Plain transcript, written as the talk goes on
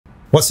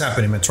What's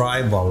happening, my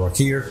tribe? Valrock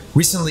here.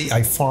 Recently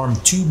I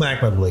farmed 2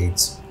 Magma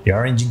Blades. The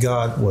RNG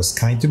god was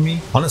kind to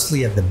me,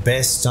 honestly at the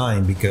best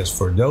time, because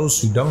for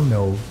those who don't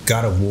know,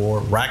 God of War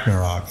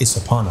Ragnarok is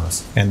upon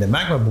us, and the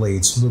Magma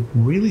Blades look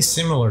really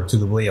similar to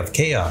the Blade of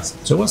Chaos,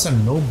 so it was a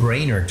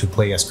no-brainer to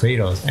play as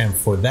Kratos, and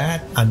for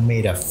that I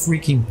made a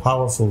freaking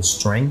powerful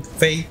strength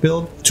faith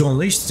build to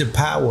unleash the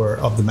power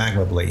of the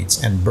Magma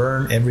Blades and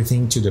burn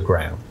everything to the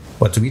ground.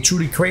 But to be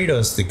truly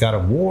Kratos, the God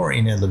of War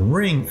in Elden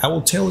Ring, I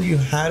will tell you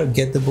how to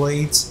get the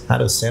blades, how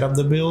to set up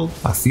the build,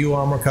 a few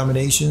armor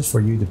combinations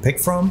for you to pick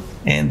from,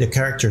 and the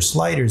character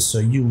sliders so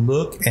you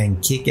look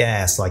and kick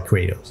ass like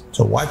Kratos.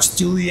 So watch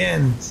till the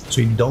end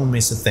so you don't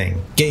miss a thing.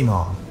 Game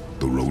on!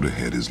 The road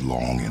ahead is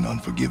long and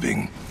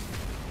unforgiving.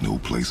 No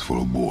place for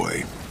a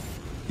boy.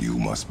 You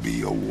must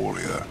be a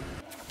warrior.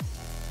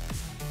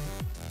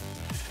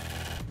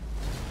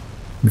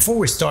 Before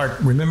we start,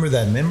 remember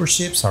that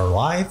memberships are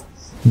live.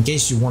 In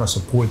case you want to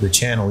support the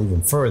channel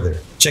even further,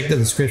 check the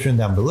description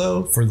down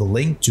below for the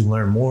link to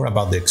learn more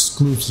about the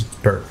exclusive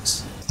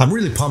perks. I'm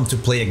really pumped to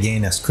play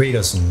again as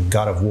Kratos in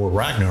God of War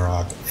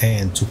Ragnarok,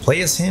 and to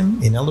play as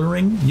him in Elden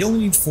Ring, you only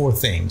need 4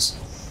 things: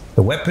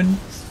 the weapon,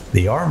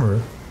 the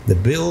armor, the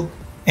build,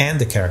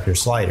 and the character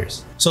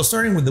sliders. So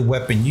starting with the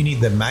weapon, you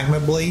need the Magma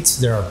Blades.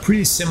 They are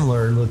pretty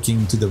similar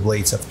looking to the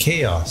Blades of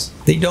Chaos.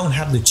 They don't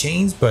have the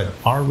chains but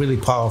are really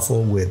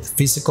powerful with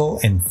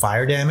physical and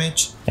fire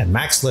damage. At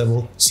max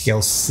level,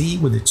 scales C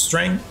with its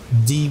strength,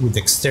 D with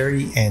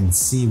dexterity, and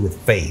C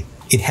with faith.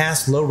 It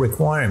has low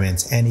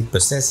requirements and it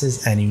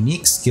possesses an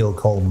unique skill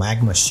called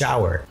Magma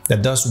Shower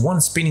that does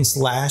 1 spinning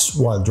slash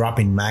while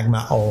dropping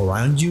magma all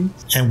around you,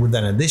 and with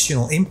an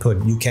additional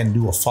input you can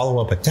do a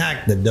follow-up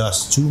attack that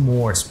does 2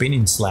 more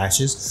spinning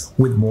slashes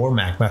with more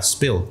magma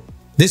spilled.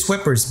 This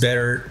weapon is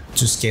better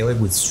to scale it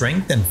with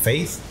strength and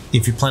faith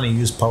if you plan to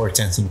use power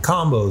tensing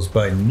combos,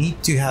 but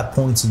need to have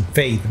points in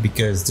faith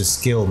because the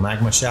skill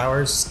Magma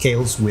Shower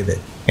scales with it.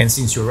 And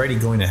since you're already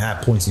going to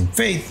have points in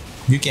faith,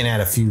 you can add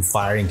a few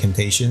fire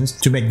incantations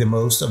to make the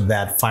most of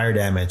that fire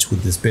damage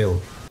with this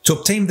build. To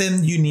obtain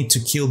them, you need to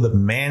kill the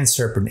man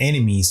serpent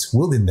enemies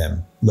wielding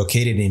them,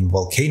 located in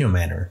Volcano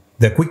Manor.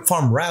 The quick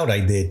farm route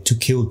I did to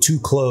kill 2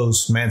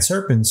 close man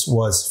serpents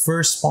was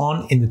first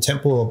spawn in the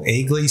Temple of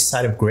Aglae's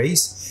Site of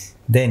Grace,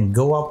 then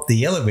go up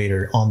the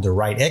elevator on the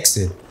right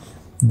exit,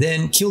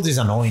 then kill this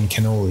annoying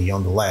cannoli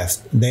on the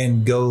left,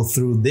 then go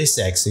through this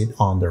exit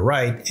on the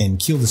right and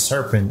kill the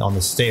serpent on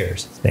the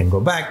stairs, then go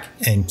back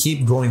and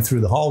keep going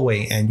through the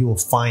hallway and you will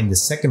find the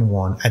second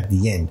one at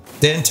the end,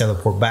 then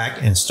teleport back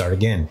and start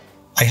again.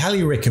 I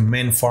highly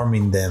recommend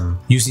farming them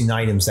using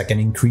items that can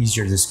increase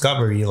your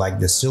discovery, like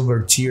the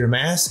Silver Tear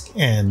Mask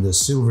and the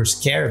Silver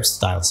Scarab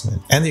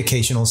Talisman, and the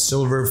occasional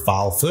Silver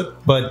Foul Foot,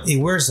 but it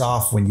wears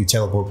off when you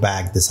teleport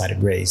back the Site of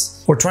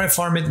Grace. Or try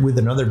farm it with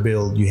another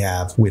build you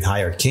have with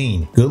high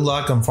Arcane. Good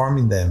luck on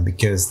farming them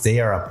because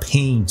they are a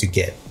pain to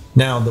get.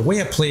 Now, the way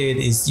I play it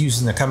is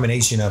using a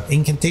combination of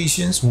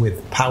incantations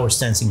with power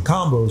stancing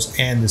combos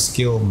and the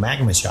skill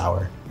Magma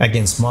Shower.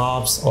 Against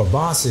mobs or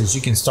bosses,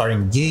 you can start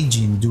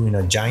engaging doing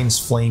a Giant's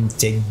Flame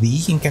Take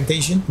Thee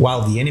incantation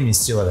while the enemy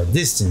is still at a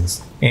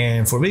distance.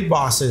 And for big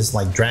bosses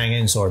like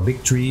dragons or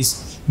big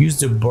trees, use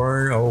the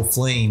Burn O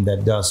Flame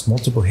that does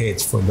multiple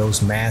hits for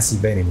those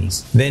massive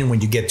enemies. Then when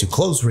you get to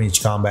close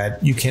range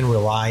combat, you can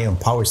rely on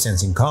power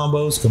stancing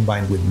combos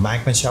combined with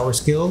Magma Shower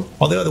skill,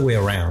 or the other way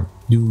around.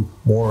 Do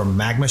more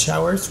Magma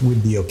Showers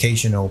with the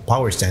occasional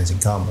power stancing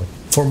combo.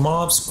 For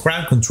mobs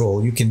crowd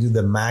control, you can do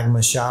the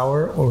Magma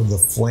Shower or the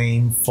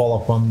Flame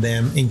Fall Upon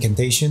Them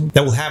incantation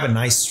that will have a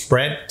nice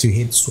spread to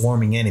hit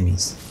swarming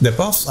enemies. The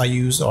buffs I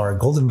use are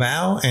Golden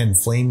Vow and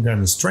Flame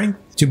Granny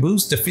Strength to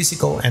boost the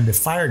physical and the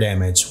fire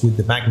damage with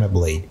the Magma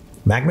Blade,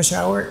 Magma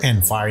Shower,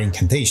 and fire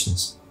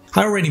incantations.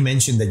 I already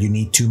mentioned that you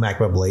need 2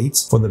 Magma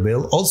Blades for the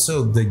build,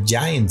 also the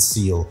Giant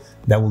Seal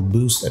that will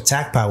boost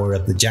attack power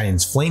of the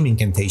Giant's Flame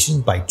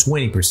incantation by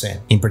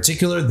 20%. In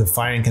particular, the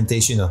fire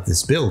incantation of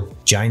this build,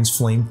 Giant's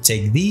Flame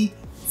Take Thee,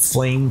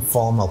 Flame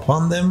Fall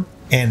Upon Them,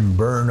 and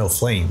Burn O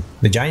Flame.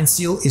 The Giant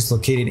Seal is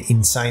located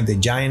inside the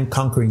Giant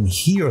Conquering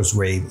Heroes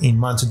raid in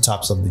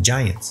mountaintops of the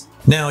Giants.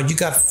 Now, you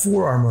got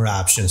 4 armor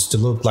options to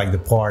look like the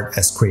part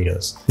as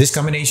Kratos. These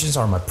combinations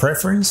are my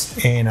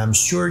preference, and I'm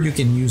sure you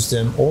can use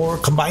them or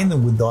combine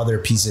them with the other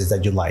pieces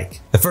that you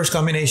like. The first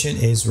combination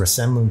is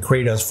resembling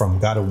Kratos from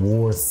God of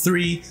War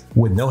 3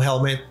 with no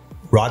helmet,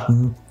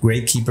 Rotten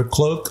Gravekeeper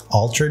Cloak,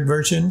 altered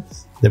version,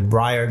 the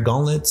Briar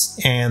Gauntlets,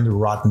 and the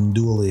Rotten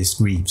Duelist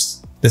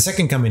Greaves. The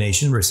second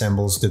combination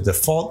resembles the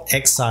default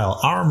Exile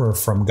armor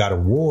from God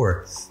of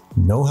War,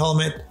 no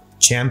helmet,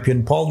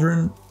 Champion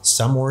Pauldron,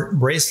 Summer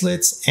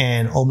Bracelets,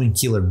 and Omen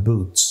Killer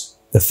Boots.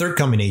 The third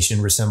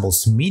combination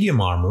resembles medium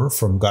armor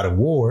from God of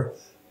War,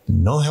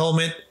 no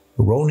helmet,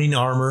 Ronin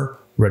armor,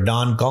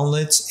 Radon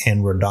Gauntlets,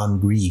 and Radon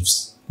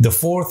Greaves. The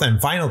fourth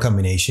and final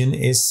combination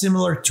is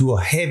similar to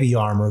a heavy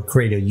armor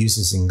Kratos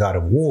uses in God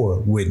of War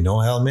with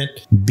no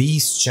helmet,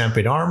 Beast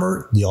Champion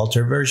armor, the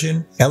altered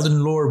version,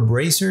 Elden Lore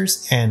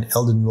Bracers, and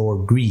Elden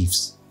Lore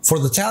Greaves. For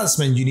the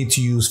talisman, you need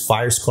to use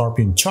Fire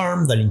Scorpion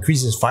Charm that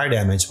increases fire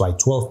damage by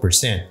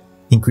 12%.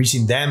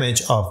 increasing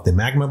damage of the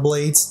Magma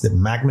Blades, the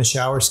Magma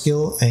Shower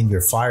skill, and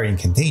your fire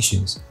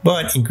incantations,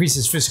 but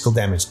increases physical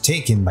damage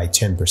taken by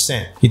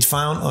 10%. It's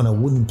found on a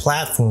wooden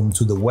platform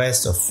to the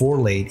west of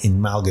Forlate in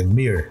Malgan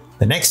Mirror.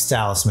 The next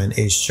talisman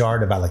is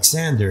Shard of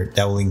Alexander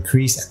that will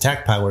increase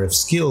attack power of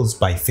skills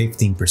by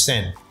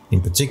 15%,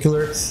 in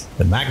particular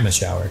the Magma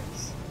Shower.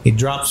 It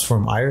drops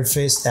from Iron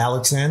Fist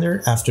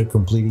Alexander after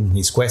completing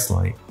his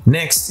questline.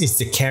 Next is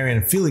the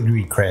Carrion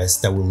Filigree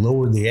Crest that will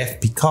lower the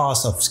FP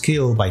cost of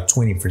skill by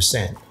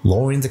 20%,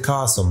 lowering the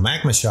cost of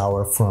Magma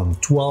Shower from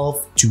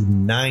 12 to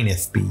 9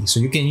 FP, so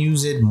you can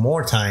use it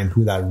more times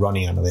without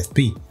running out of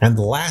FP. And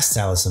the last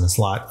talisman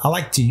slot, I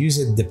like to use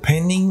it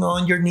depending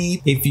on your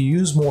need. If you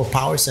use more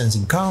power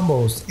sensing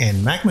combos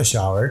and Magma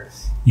Shower,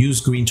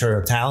 use Green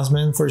Turtle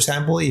Talisman, for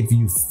example. If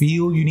you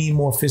feel you need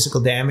more physical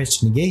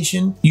damage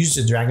negation, use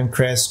the Dragon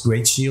Crest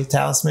Great Shield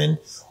Talisman.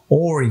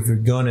 Or if you're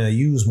gonna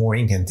use more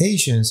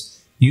incantations,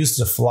 use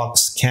the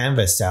Flux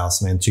Canvas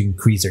Talisman to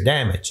increase their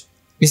damage.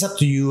 It's up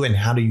to you and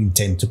how do you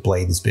intend to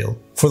play this build.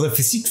 For the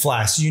Physique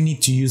Flask, you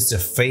need to use the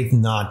Faith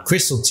Knot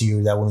Crystal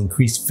tier that will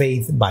increase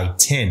Faith by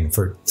 10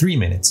 for 3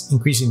 minutes,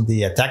 increasing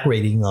the attack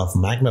rating of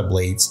Magma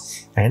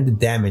Blades and the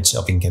damage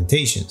of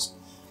incantations.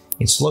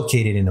 It's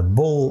located in a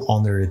bowl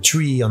under a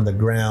tree on the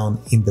ground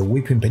in the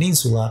Weeping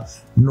Peninsula,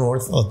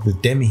 north of the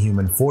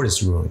Demi-Human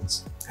Forest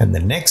ruins. And the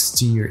next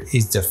tier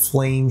is the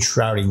Flame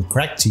Shrouding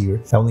Crack tier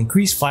that will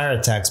increase fire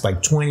attacks by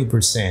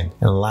 20%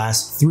 and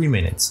last 3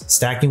 minutes.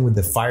 Stacking with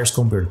the Fire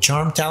Sculptor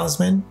Charm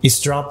Talisman, it's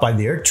dropped by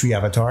the Earth Tree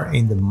avatar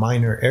in the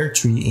Minor Earth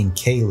Tree in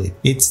Caleb.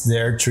 It's the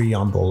Earth Tree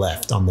on the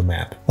left on the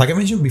map. Like I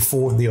mentioned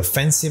before, the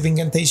offensive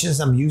incantations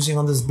I'm using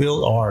on this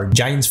build are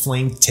Giant's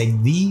Flame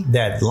Take D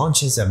that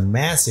launches a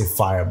massive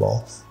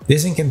fireball.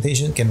 This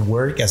incantation can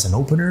work as an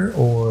opener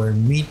or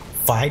meet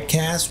fight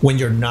cast when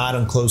you're not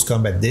on close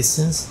combat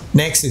distance.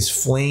 Next is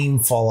Flame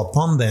Fall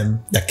Upon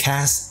Them that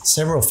casts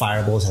several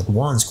fireballs at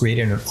once,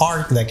 creating an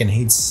arc that can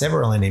hit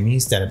several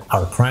enemies that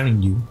are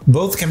crowning you.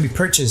 Both can be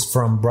purchased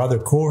from Brother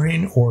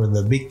Corhin or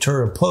the Big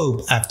Turtle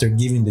Pope after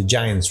giving the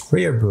Giant's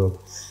Prayer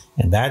Book.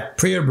 And that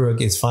prayer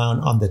book is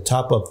found on the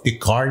top of the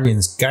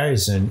Guardian's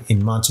Garrison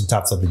in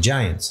Mountaintops of the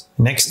Giants.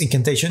 Next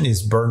incantation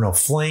is Burn of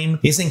Flame.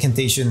 This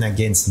incantation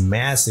against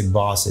massive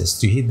bosses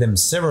to hit them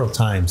several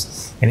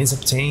times, and is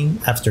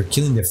obtained after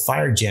killing the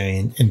Fire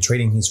Giant and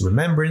trading his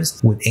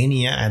remembrance with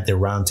Enya at the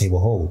Round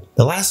Table Hold.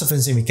 The last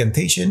offensive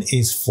incantation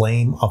is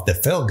Flame of the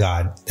Fell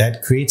God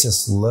that creates a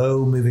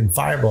slow moving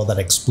fireball that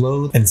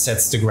explodes and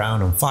sets the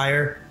ground on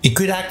fire. It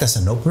could act as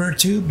an opener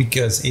too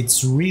because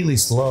it's really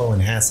slow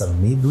and has a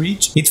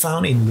mid-reach. It's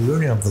found in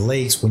Liurnia of the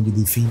Lakes when you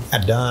defeat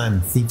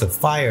Adan, Thief of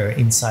Fire,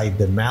 inside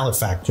the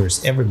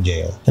Malefactor's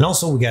Everjail. And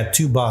also we got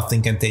 2 buffed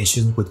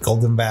incantations with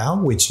Golden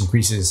Bow, which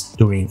increases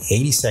during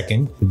 80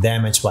 seconds the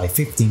damage by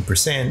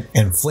 15%,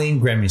 and Flame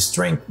Granny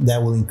Strength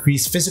that will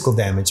increase physical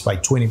damage by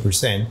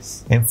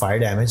 20% and fire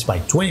damage by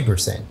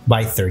 20%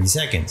 by 30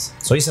 seconds.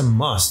 So it's a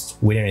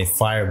must within a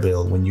fire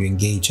build when you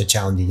engage a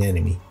challenging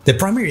enemy. The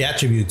primary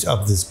attributes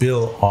of this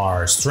build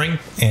are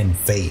Strength and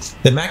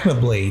Faith. The Magma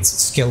Blades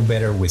scale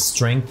better with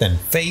Strength and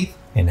Faith,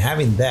 and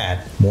having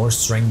that, more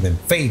Strength than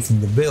Faith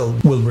in the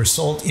build will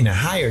result in a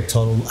higher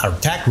total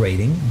attack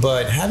rating,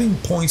 but having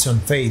points on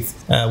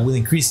Faith will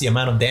increase the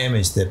amount of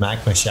damage that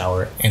Magma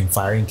Shower and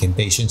Fire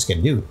Incantations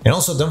can do. And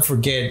also don't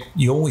forget,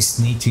 you always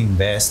need to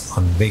invest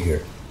on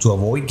Vigor to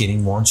avoid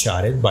getting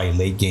one-shotted by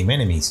late-game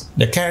enemies.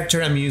 The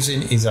character I'm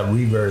using is a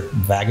Rebirth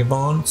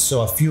Vagabond,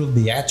 so a few of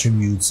the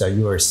attributes that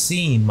you are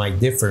seeing might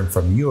differ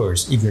from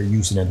yours if you're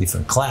using a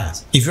different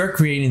class. If you're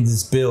creating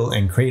this build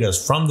and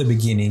Kratos from the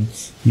beginning,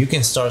 you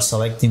can start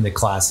selecting the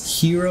class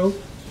Hero,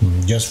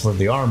 just for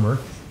the armor,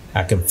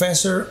 a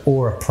Confessor,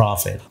 or a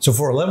Prophet. So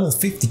for a level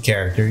 50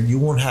 character, you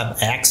won't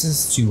have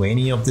access to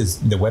any of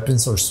the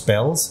weapons or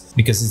spells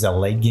because it's a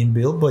late game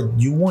build, but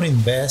you want to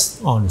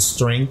invest on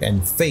Strength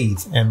and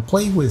Faith and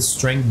play with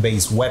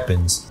strength-based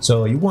weapons.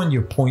 So you want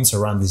your points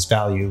around this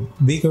value: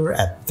 Vigor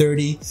at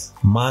 30,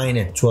 Mind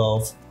at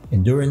 12,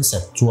 Endurance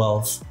at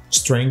 12,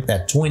 Strength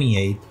at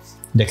 28,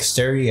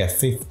 Dexterity at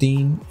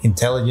 15,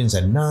 Intelligence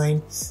at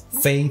 9,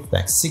 Faith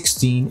at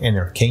 16, and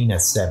Arcane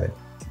at 7.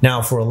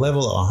 Now for a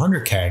level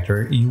 100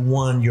 character, you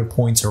want your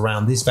points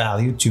around this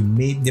value to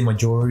meet the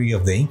majority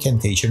of the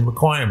incantation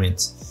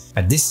requirements.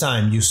 At this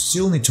time, you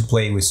still need to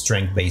play with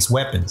strength-based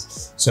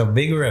weapons. So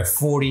Vigor at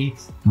 40,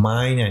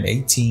 Mind at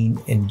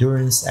 18,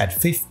 Endurance at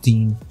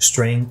 15,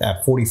 Strength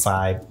at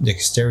 45,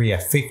 Dexterity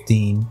at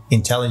 15,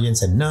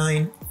 Intelligence at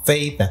 9,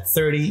 Faith at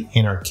 30,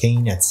 and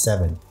Arcane at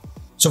 7.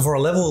 So for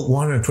a level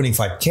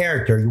 125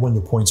 character, you want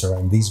your points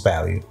around this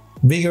value.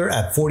 Vigor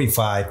at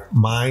 45,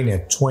 Mind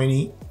at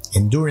 20,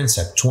 Endurance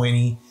at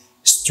 20,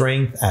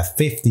 Strength at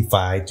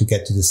 55 to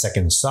get to the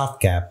second soft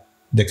cap,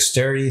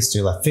 Dexterity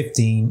still at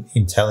 15,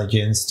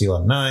 Intelligence still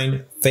at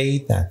 9,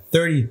 Faith at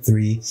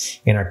 33,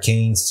 and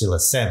Arcane still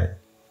at 7.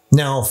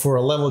 Now for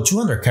a level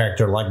 200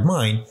 character like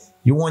mine,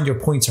 you want your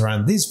points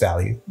around this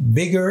value: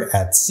 Vigor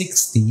at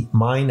 60,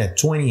 Mind at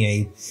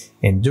 28,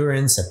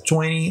 Endurance at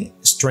 20,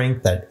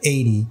 Strength at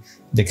 80,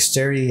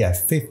 Dexterity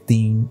at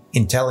 15,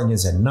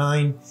 Intelligence at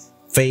 9,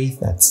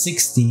 Faith at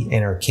 60,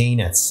 and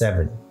Arcane at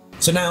 7.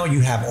 So now you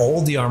have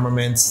all the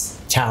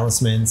armaments,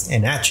 talismans,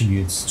 and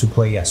attributes to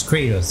play as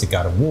Kratos, the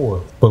God of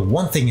War, but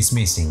one thing is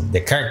missing,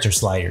 the character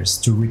sliders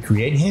to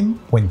recreate him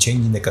when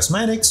changing the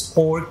cosmetics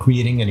or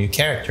creating a new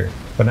character.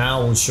 But now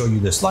I will show you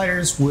the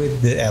sliders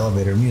with the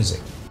elevator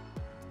music.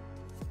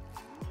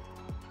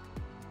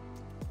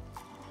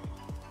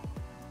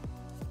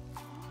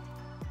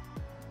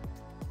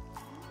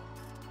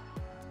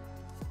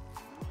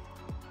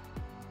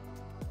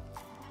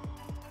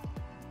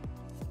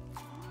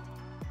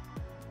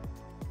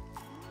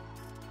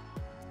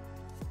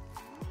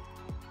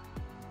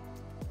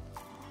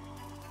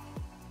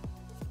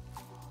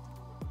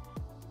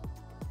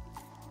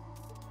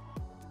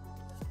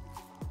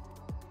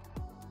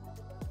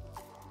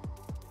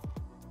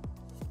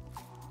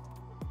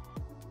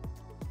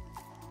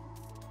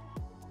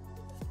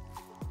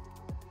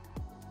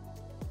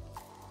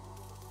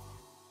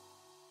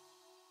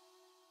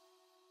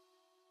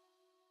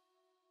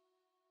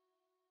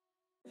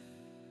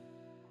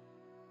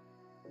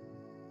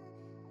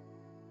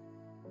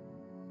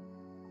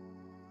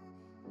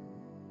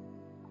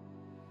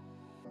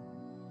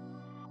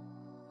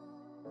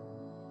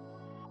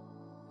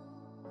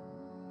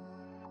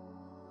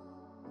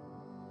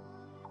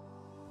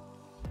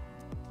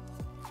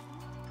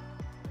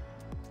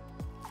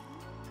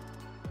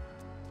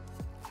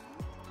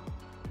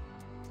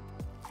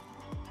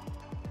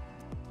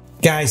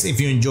 Guys, if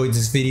you enjoyed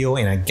this video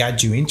and I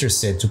got you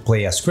interested to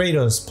play as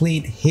Kratos,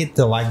 please hit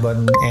the like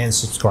button and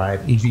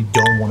subscribe if you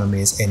don't want to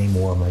miss any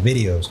more of my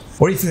videos.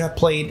 Or if you have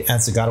played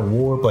as the God of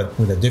War but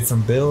with a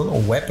different build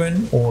or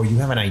weapon, or you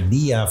have an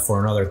idea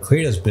for another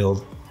Kratos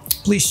build,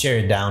 please share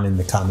it down in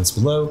the comments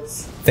below.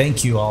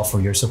 Thank you all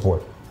for your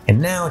support. And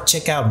now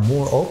check out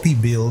more OP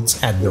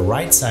builds at the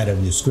right side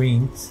of your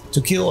screen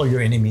to kill all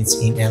your enemies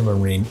in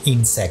Elden Ring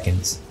in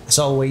seconds. As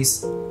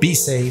always, be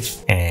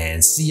safe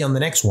and see you on the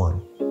next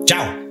one.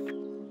 Ciao!